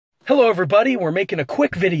Hello everybody, we're making a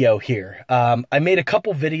quick video here. I made a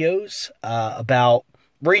couple videos about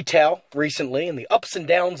retail recently and the ups and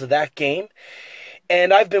downs of that game.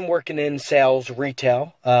 And I've been working in sales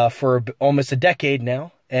retail for almost a decade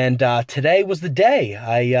now. And today was the day.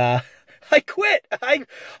 I quit.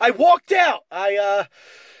 I walked out.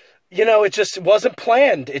 It just wasn't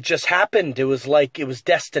planned. It just happened. It was like it was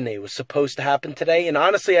destiny. It was supposed to happen today. And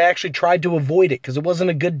honestly, I actually tried to avoid it because it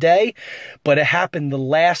wasn't a good day. But it happened the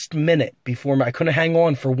last minute before I couldn't hang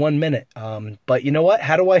on for 1 minute. But you know what?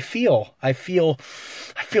 How do I feel? I feel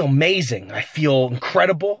amazing. I feel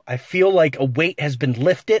incredible. I feel like a weight has been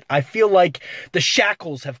lifted. I feel like the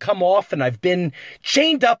shackles have come off and I've been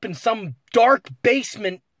chained up in some dark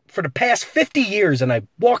basement for the past 50 years, and I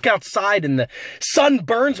walk outside and the sun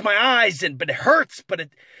burns my eyes, but it hurts, but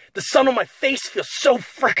the sun on my face feels so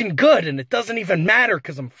freaking good, and it doesn't even matter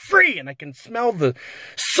because I'm free and I can smell the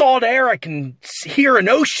salt air. I can hear an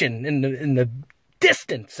ocean in the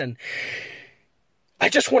distance, and I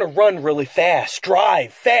just want to run really fast,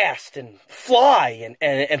 drive fast, and fly,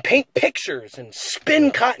 and paint pictures, and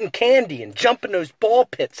spin cotton candy, and jump in those ball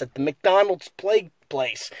pits at the McDonald's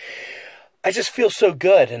place. I just feel so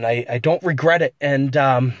good, and I don't regret it. And,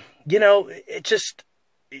 I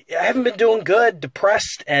haven't been doing good,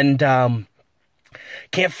 depressed, and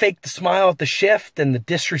can't fake the smile at the shift and the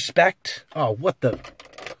disrespect. Oh, the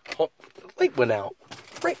light went out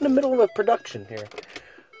right in the middle of the production here.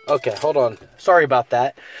 Okay, hold on. Sorry about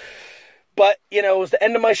that. But, it was the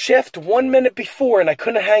end of my shift 1 minute before, and I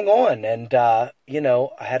couldn't hang on. And, I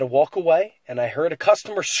had to walk away, and I heard a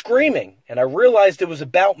customer screaming. And I realized it was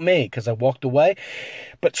about me because I walked away,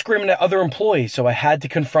 but screaming at other employees. So I had to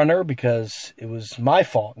confront her because it was my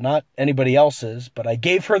fault, not anybody else's. But I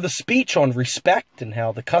gave her the speech on respect and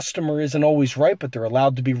how the customer isn't always right, but they're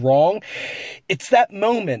allowed to be wrong. It's that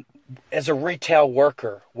moment as a retail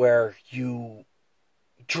worker where you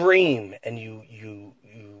dream and you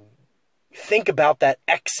think about that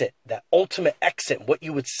exit, that ultimate exit, what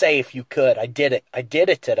you would say if you could. I did it. I did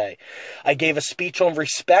it today. I gave a speech on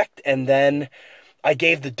respect, and then I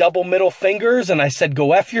gave the double middle fingers, and I said,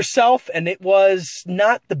 go F yourself, and it was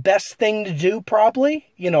not the best thing to do, probably.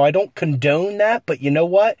 I don't condone that, but you know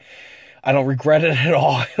what? I don't regret it at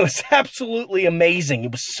all. It was absolutely amazing.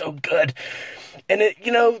 It was so good. And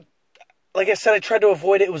like I said, I tried to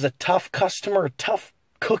avoid it. It was a tough customer, a tough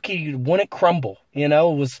cookie, wouldn't crumble.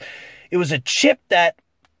 It was a chip that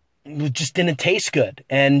just didn't taste good.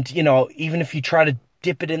 And, even if you try to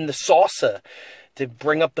dip it in the salsa to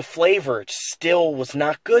bring up the flavor, it still was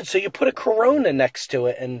not good. So you put a Corona next to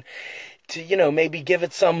it and to, maybe give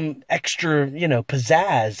it some extra,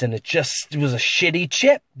 pizzazz. And it was a shitty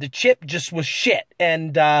chip. The chip just was shit.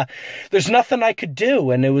 And there's nothing I could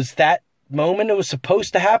do. And it was that moment. It was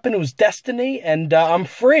supposed to happen. It was destiny. And I'm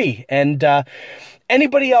free. And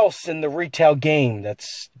anybody else in the retail game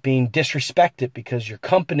that's being disrespected because your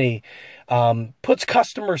company puts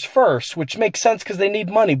customers first, which makes sense because they need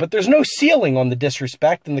money, but there's no ceiling on the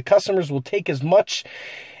disrespect, and the customers will take as much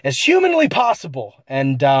as humanly possible,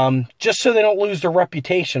 and just so they don't lose their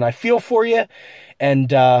reputation. I feel for you,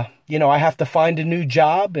 and I have to find a new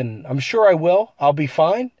job, and I'm sure I will. I'll be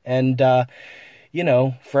fine, and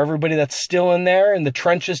for everybody that's still in there in the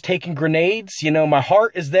trenches taking grenades, my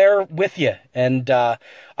heart is there with you. And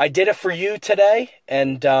I did it for you today.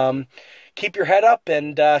 And keep your head up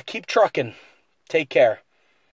and keep trucking. Take care.